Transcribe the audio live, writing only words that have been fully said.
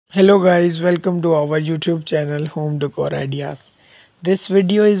Hello guys, welcome to our YouTube channel Home Decor Ideas. This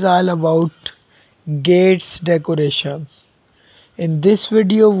video is all about gates decorations. In this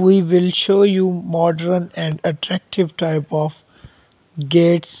video we will show you modern and attractive type of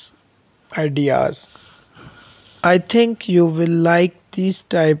gates ideas. I think you will like these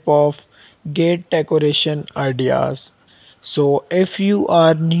type of gate decoration ideas. So if you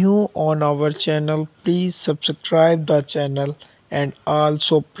are new on our channel, please subscribe the channel and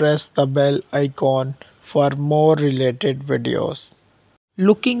also press the bell icon for more related videos.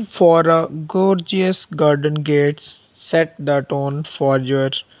 Looking for a gorgeous garden gates set the tone for your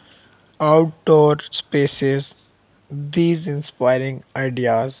outdoor spaces. These inspiring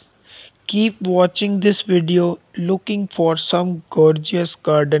ideas. Keep watching this video looking for some gorgeous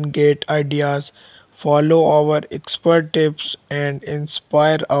garden gate ideas. Follow our expert tips and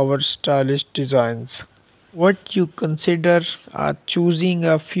inspire our stylish designs. What you consider choosing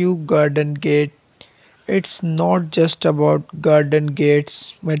a few garden gate. It's not just about garden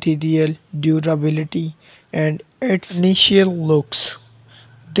gates, material, durability, and its initial looks.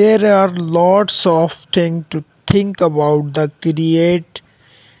 There are lots of things to think about the create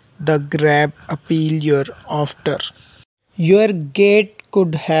the grab appeal you're after. Your gate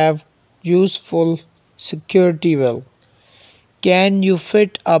could have useful security well. Can you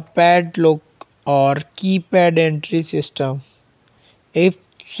fit a padlock or keypad entry system? If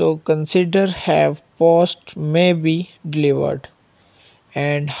so, consider have post may be delivered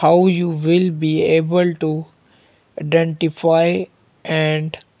and how you will be able to identify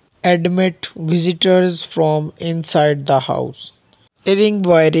and admit visitors from inside the house.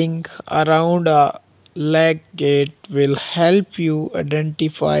 Wiring around a lag gate will help you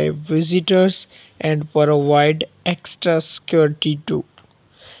identify visitors and provide extra security too,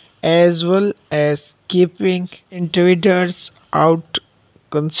 as well as keeping intruders out.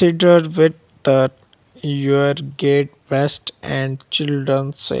 Consider with that your gate best and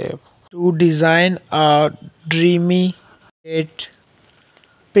children safe. To design a dreamy gate,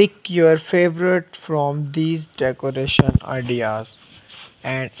 pick your favorite from these decoration ideas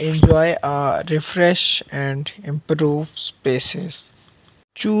and enjoy a refresh and improve spaces.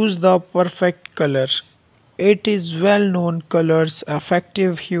 Choose the perfect color. It is well known colors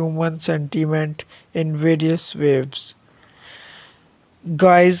affective human sentiment in various ways.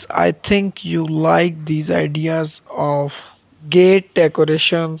 Guys, I think you like these ideas of gate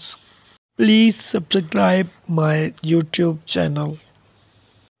decorations. Please subscribe my YouTube channel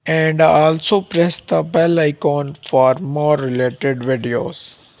and also press the bell icon for more related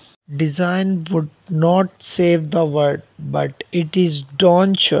videos. Design would not save the world, but it is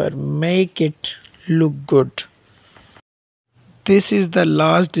darn sure make it look good. This is the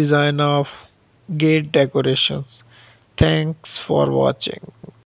last design of gate decorations. Thanks for watching.